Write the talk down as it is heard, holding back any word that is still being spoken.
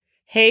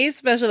Hey,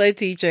 special ed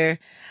teacher.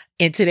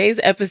 In today's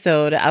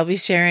episode, I'll be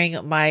sharing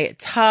my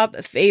top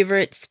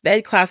favorite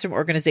SPED classroom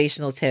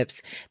organizational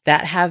tips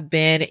that have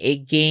been a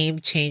game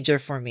changer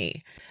for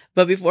me.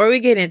 But before we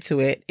get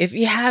into it, if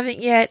you haven't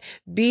yet,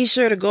 be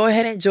sure to go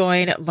ahead and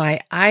join my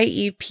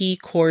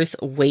IEP course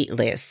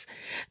waitlist.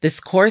 This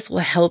course will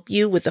help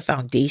you with the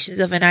foundations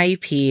of an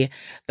IEP,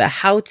 the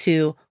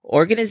how-to,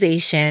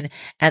 organization,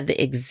 and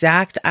the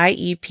exact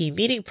IEP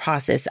meeting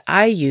process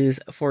I use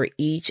for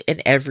each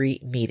and every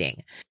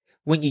meeting.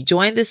 When you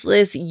join this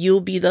list,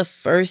 you'll be the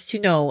first to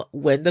know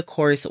when the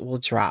course will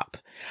drop.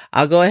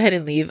 I'll go ahead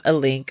and leave a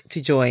link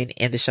to join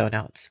in the show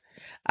notes.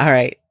 All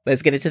right,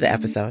 let's get into the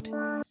episode.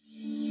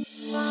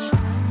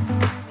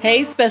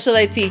 Hey, special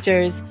ed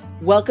teachers.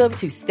 Welcome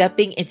to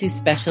Stepping into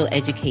Special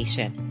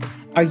Education.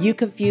 Are you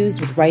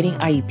confused with writing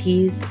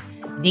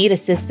IEPs? Need a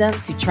system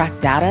to track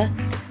data?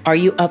 Are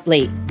you up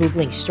late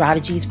Googling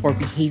strategies for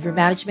behavior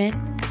management?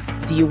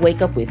 Do you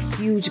wake up with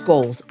huge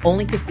goals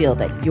only to feel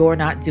that you're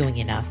not doing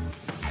enough?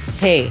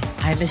 Hey,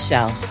 I'm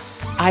Michelle.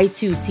 I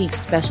too teach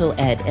special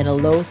ed in a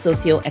low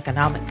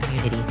socioeconomic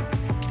community.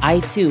 I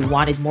too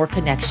wanted more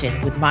connection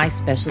with my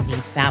special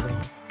needs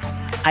families.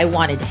 I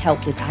wanted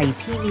help with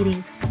IEP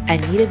meetings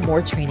and needed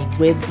more training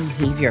with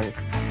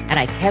behaviors. And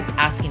I kept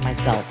asking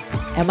myself,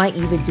 am I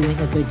even doing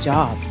a good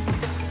job?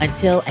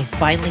 Until I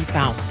finally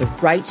found the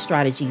right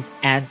strategies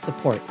and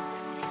support.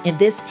 In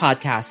this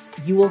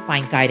podcast, you will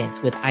find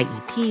guidance with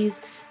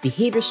IEPs,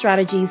 behavior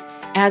strategies,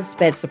 and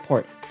SPED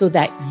support so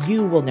that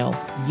you will know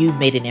you've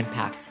made an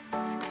impact.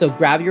 So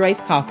grab your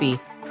iced coffee,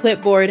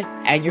 clipboard,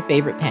 and your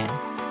favorite pen.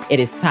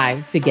 It is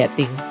time to get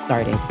things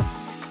started.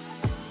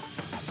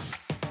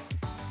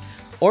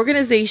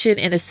 Organization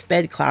in a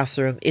SPED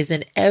classroom is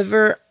an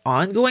ever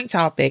ongoing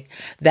topic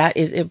that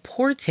is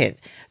important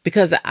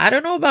because I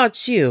don't know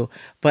about you,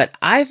 but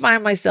I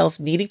find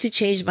myself needing to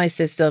change my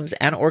systems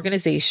and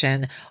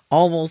organization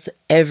almost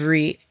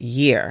every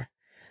year.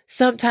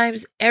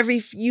 Sometimes every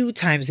few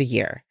times a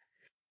year.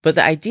 But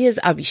the ideas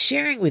I'll be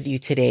sharing with you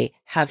today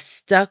have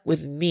stuck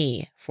with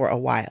me for a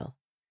while.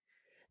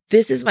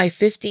 This is my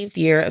 15th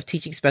year of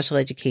teaching special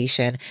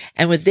education,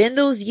 and within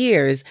those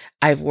years,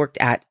 I've worked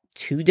at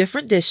 2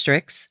 different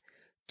districts,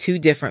 2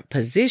 different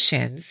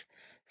positions,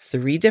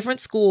 3 different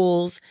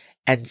schools,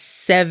 and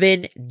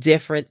 7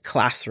 different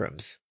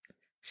classrooms.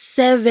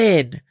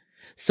 7!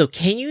 So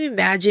can you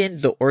imagine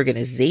the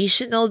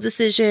organizational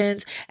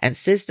decisions and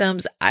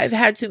systems I've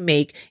had to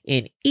make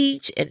in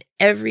each and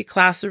every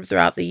classroom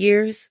throughout the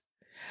years?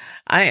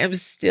 I am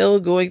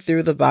still going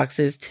through the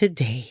boxes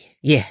today.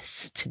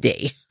 Yes,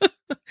 today.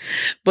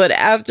 But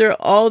after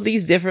all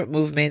these different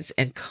movements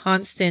and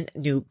constant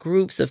new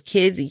groups of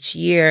kids each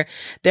year,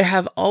 there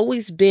have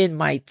always been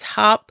my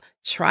top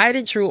tried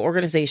and true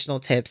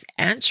organizational tips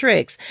and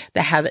tricks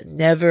that have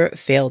never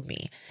failed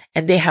me.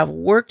 And they have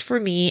worked for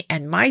me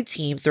and my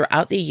team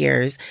throughout the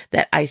years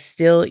that I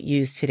still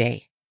use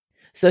today.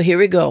 So here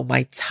we go.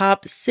 My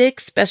top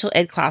 6 special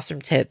ed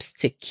classroom tips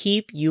to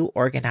keep you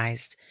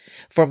organized.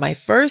 For my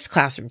first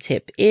classroom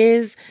tip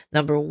is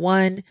number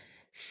 1,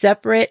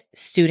 separate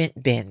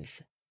student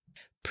bins.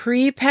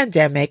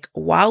 Pre-pandemic,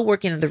 while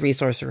working in the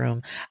resource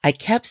room, I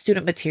kept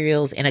student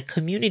materials in a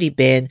community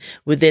bin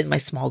within my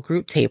small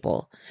group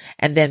table.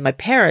 And then my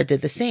para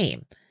did the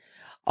same.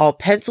 All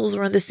pencils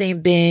were in the same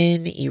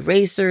bin,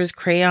 erasers,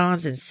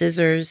 crayons, and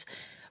scissors.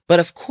 But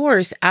of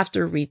course,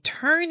 after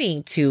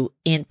returning to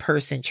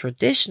in-person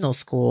traditional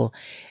school,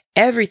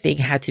 everything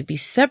had to be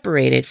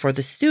separated for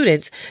the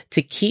students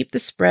to keep the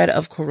spread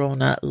of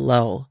corona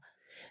low.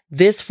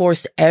 This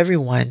forced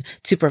everyone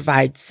to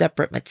provide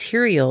separate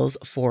materials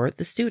for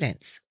the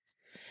students.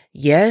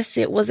 Yes,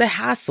 it was a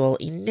hassle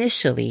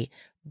initially,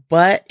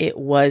 but it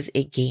was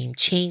a game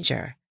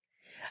changer.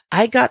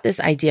 I got this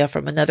idea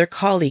from another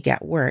colleague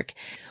at work.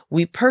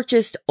 We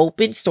purchased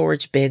open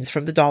storage bins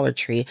from the Dollar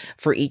Tree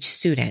for each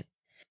student.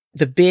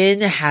 The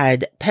bin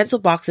had pencil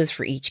boxes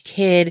for each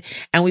kid,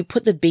 and we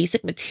put the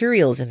basic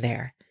materials in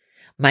there.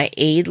 My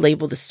aide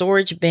labeled the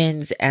storage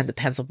bins and the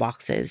pencil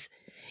boxes.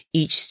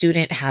 Each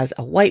student has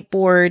a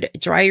whiteboard,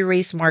 dry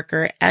erase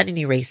marker, and an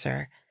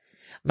eraser.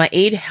 My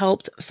aide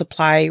helped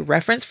supply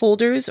reference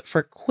folders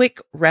for quick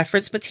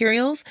reference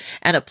materials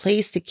and a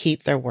place to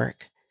keep their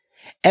work.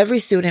 Every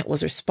student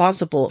was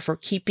responsible for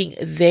keeping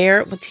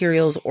their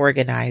materials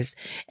organized,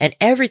 and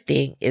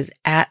everything is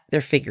at their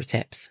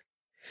fingertips.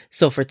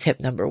 So for tip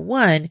number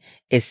 1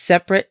 is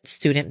separate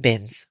student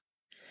bins.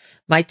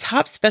 My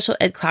top special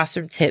ed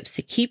classroom tips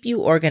to keep you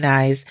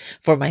organized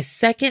for my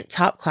second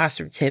top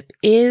classroom tip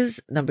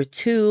is number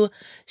 2,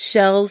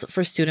 shelves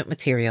for student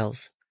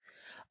materials.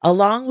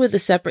 Along with the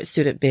separate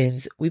student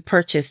bins, we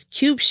purchased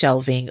cube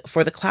shelving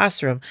for the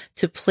classroom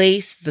to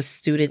place the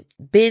student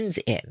bins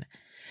in.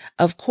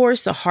 Of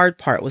course, the hard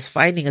part was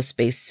finding a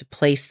space to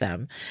place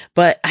them,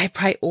 but I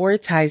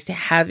prioritized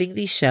having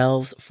these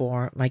shelves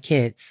for my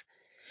kids.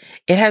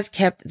 It has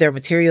kept their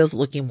materials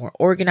looking more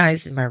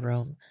organized in my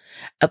room,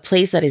 a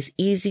place that is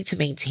easy to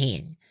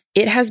maintain.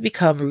 It has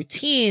become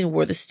routine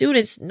where the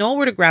students know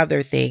where to grab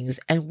their things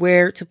and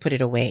where to put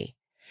it away.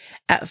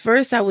 At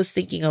first, I was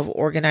thinking of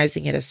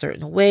organizing it a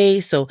certain way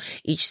so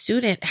each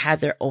student had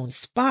their own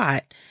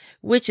spot,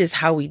 which is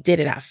how we did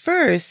it at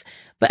first.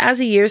 But as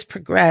the years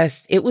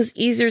progressed, it was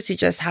easier to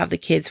just have the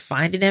kids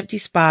find an empty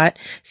spot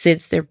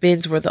since their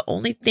bins were the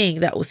only thing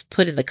that was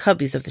put in the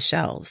cubbies of the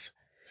shelves.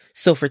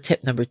 So for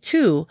tip number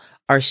 2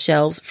 are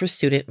shelves for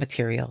student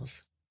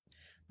materials.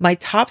 My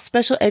top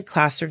special ed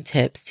classroom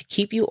tips to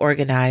keep you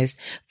organized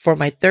for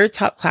my third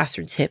top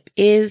classroom tip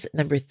is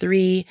number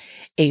 3,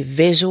 a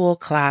visual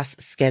class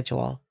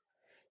schedule.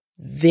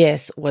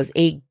 This was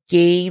a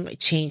game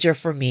changer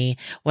for me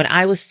when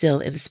I was still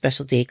in the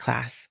special day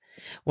class,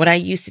 when I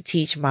used to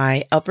teach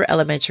my upper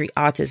elementary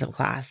autism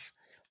class.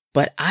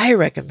 But I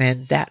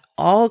recommend that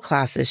all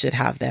classes should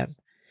have them.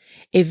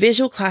 A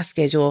visual class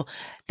schedule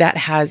that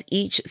has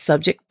each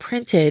subject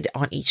printed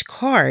on each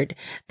card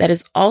that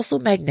is also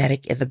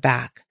magnetic in the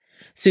back,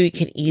 so you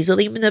can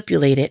easily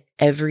manipulate it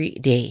every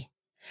day.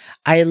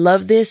 I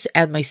love this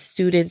and my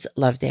students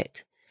loved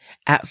it.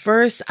 At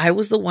first, I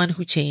was the one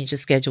who changed the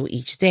schedule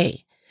each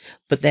day,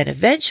 but then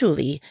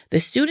eventually the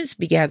students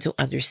began to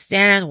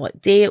understand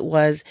what day it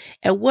was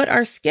and what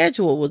our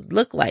schedule would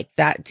look like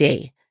that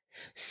day.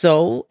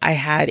 So I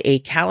had a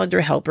calendar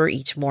helper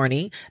each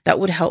morning that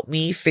would help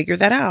me figure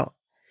that out.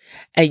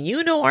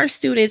 And our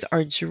students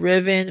are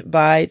driven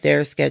by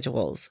their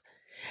schedules.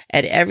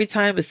 And every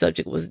time a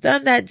subject was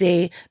done that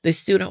day, the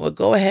student would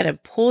go ahead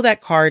and pull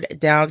that card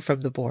down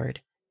from the board.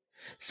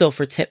 So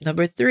for tip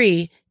number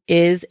 3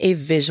 is a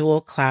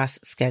visual class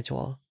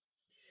schedule.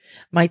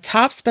 My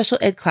top special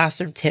ed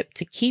classroom tip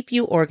to keep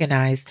you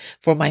organized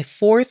for my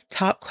 4th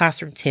top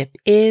classroom tip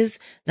is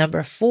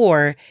number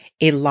 4,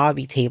 a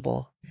lobby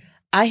table.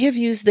 I have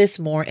used this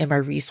more in my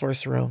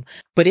resource room,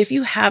 but if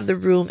you have the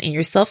room in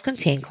your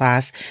self-contained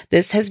class,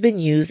 this has been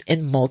used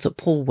in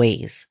multiple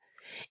ways.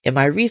 In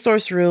my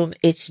resource room,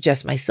 it's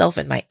just myself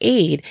and my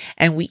aide,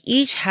 and we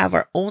each have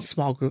our own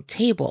small group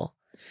table.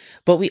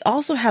 But we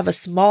also have a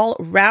small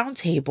round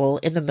table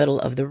in the middle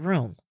of the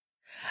room.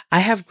 I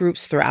have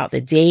groups throughout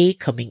the day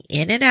coming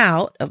in and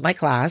out of my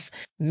class.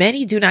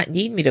 Many do not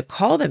need me to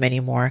call them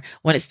anymore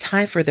when it's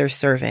time for their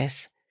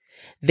service.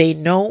 They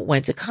know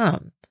when to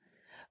come.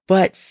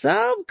 But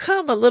some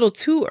come a little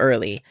too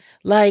early,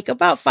 like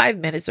about 5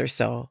 minutes or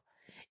so.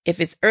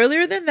 If it's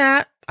earlier than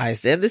that, I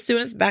send the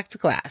students back to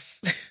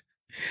class.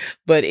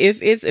 But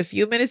if it's a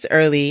few minutes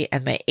early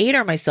and my aide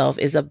or myself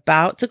is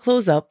about to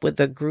close up with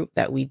the group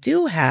that we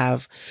do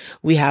have,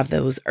 we have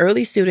those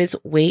early students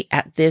wait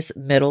at this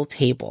middle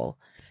table.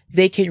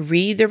 They can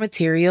read their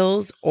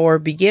materials or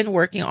begin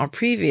working on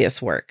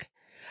previous work.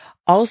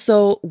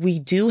 Also, we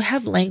do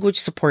have language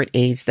support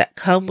aids that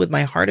come with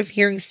my hard of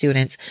hearing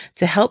students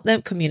to help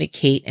them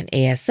communicate in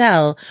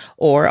ASL,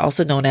 or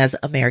also known as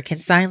American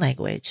Sign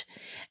Language.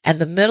 And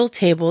the middle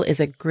table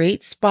is a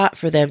great spot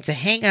for them to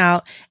hang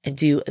out and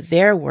do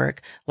their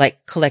work,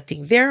 like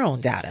collecting their own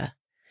data.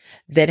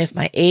 Then if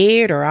my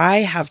aide or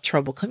I have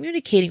trouble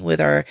communicating with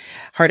our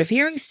hard of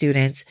hearing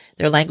students,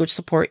 their language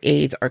support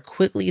aids are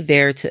quickly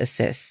there to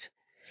assist.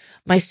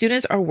 My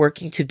students are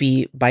working to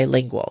be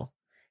bilingual.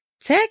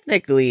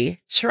 Technically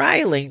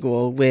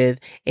trilingual with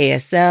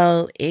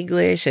ASL,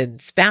 English,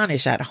 and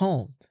Spanish at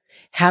home.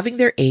 Having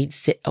their aides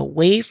sit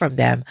away from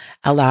them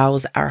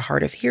allows our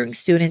hard of hearing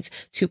students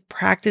to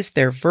practice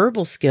their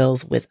verbal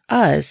skills with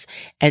us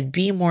and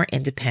be more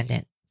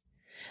independent.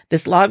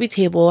 This lobby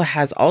table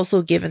has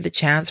also given the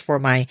chance for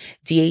my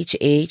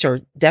DHH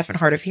or deaf and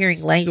hard of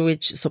hearing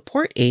language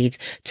support aides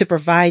to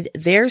provide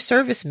their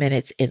service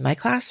minutes in my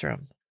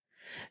classroom.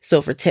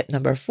 So for tip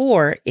number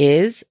 4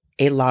 is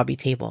a lobby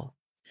table.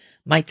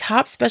 My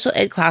top special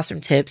ed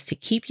classroom tips to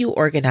keep you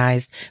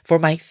organized for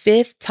my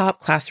 5th top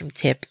classroom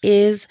tip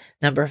is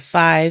number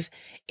 5,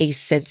 a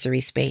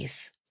sensory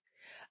space.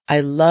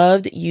 I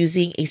loved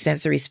using a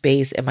sensory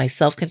space in my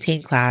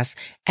self-contained class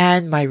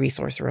and my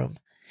resource room.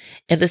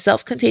 In the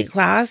self-contained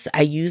class,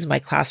 I use my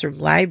classroom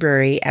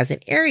library as an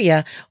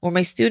area where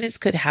my students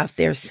could have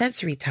their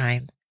sensory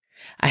time.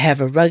 I have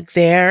a rug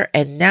there,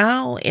 and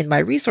now in my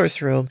resource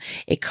room,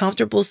 a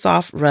comfortable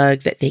soft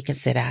rug that they can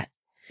sit at.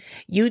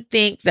 You'd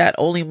think that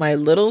only my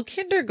little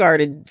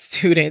kindergarten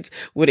students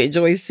would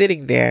enjoy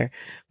sitting there,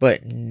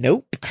 but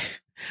nope.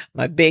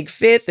 My big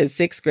 5th and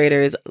 6th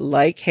graders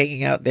like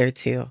hanging out there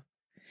too.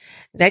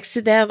 Next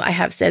to them, I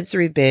have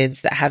sensory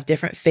bins that have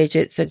different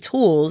fidgets and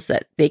tools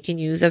that they can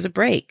use as a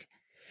break.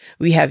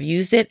 We have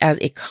used it as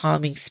a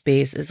calming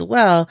space as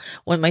well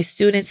when my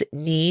students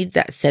need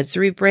that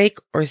sensory break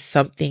or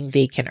something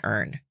they can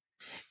earn.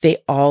 They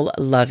all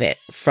love it,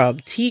 from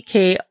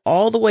TK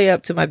all the way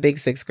up to my big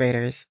 6th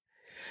graders.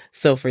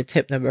 So for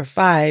tip number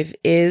 5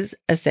 is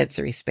a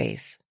sensory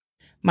space.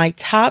 My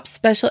top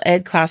special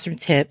ed classroom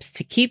tips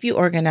to keep you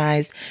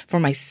organized for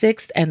my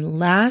 6th and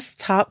last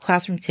top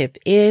classroom tip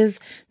is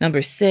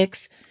number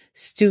 6,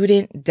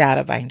 student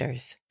data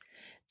binders.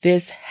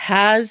 This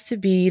has to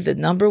be the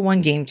number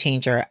 1 game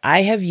changer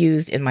I have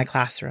used in my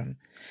classroom.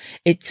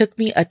 It took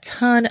me a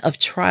ton of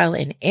trial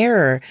and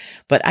error,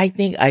 but I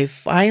think I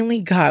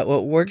finally got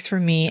what works for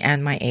me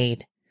and my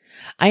aide.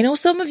 I know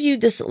some of you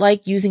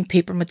dislike using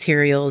paper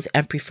materials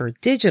and prefer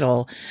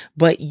digital,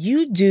 but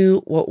you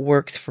do what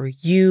works for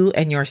you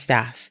and your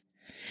staff.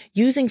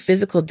 Using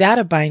physical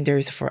data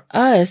binders for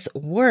us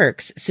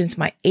works since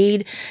my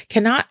aide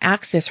cannot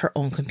access her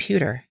own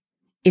computer.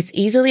 It's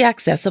easily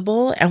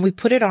accessible, and we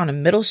put it on a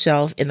middle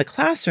shelf in the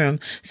classroom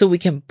so we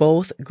can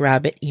both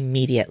grab it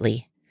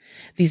immediately.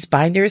 These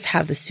binders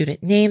have the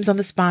student names on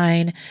the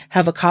spine,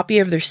 have a copy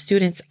of their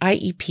student's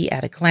IEP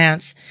at a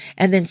glance,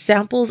 and then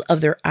samples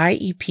of their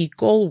IEP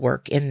goal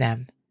work in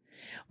them.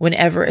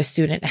 Whenever a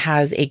student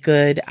has a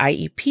good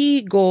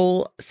IEP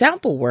goal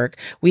sample work,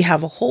 we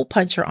have a hole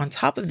puncher on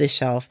top of the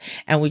shelf,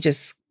 and we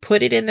just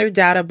put it in their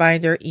data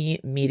binder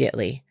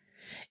immediately.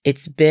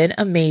 It's been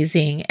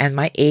amazing, and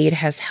my aide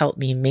has helped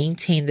me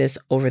maintain this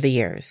over the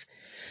years.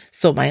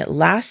 So my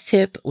last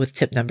tip with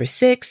tip number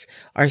 6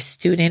 are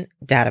student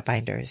data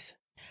binders.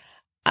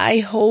 I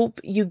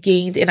hope you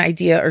gained an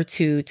idea or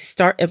two to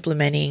start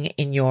implementing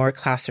in your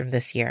classroom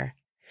this year.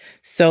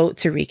 So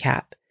to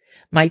recap,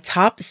 my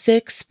top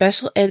 6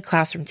 special ed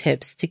classroom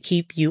tips to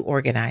keep you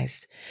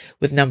organized,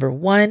 with number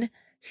 1,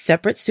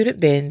 separate student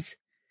bins,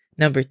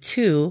 number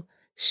 2,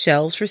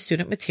 shelves for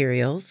student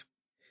materials,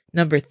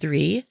 number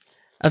 3,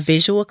 a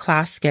visual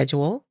class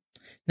schedule,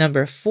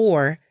 number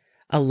 4,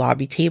 a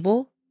lobby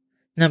table,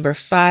 number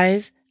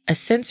 5, a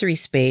sensory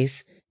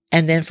space,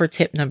 and then for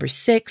tip number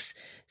 6,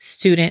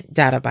 student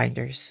data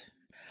binders.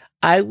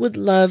 I would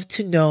love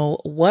to know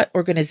what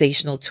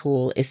organizational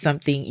tool is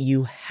something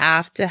you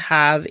have to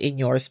have in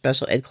your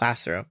special ed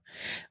classroom.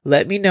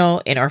 Let me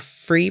know in our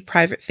free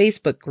private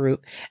Facebook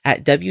group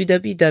at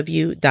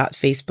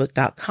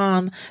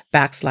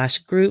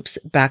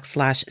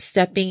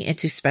www.facebook.com/groups/stepping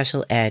into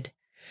special ed.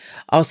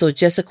 Also,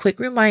 just a quick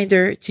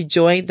reminder to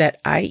join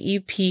that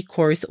IEP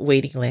course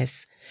waiting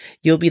list.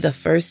 You'll be the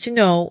first to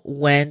know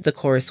when the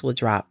course will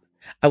drop.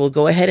 I will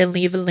go ahead and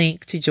leave a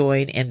link to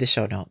join in the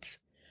show notes.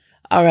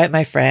 All right,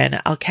 my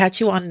friend, I'll catch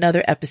you on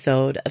another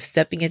episode of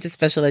Stepping into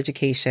Special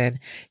Education.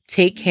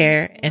 Take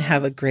care and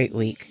have a great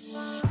week.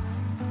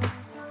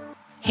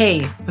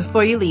 Hey,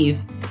 before you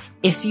leave,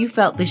 if you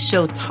felt this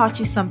show taught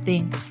you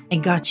something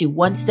and got you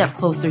one step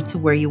closer to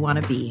where you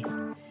want to be,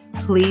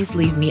 please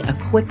leave me a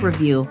quick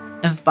review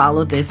and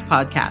follow this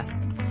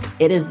podcast.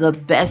 It is the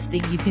best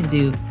thing you can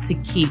do to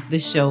keep the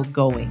show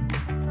going.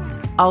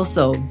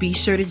 Also, be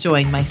sure to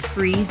join my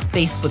free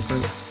Facebook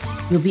group.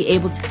 You'll be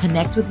able to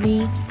connect with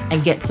me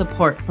and get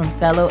support from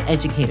fellow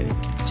educators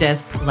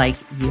just like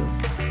you.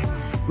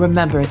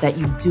 Remember that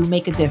you do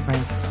make a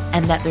difference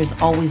and that there's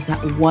always that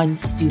one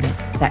student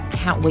that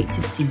can't wait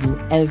to see you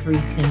every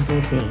single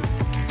day.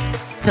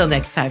 Till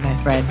next time, my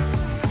friend,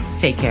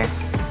 take care.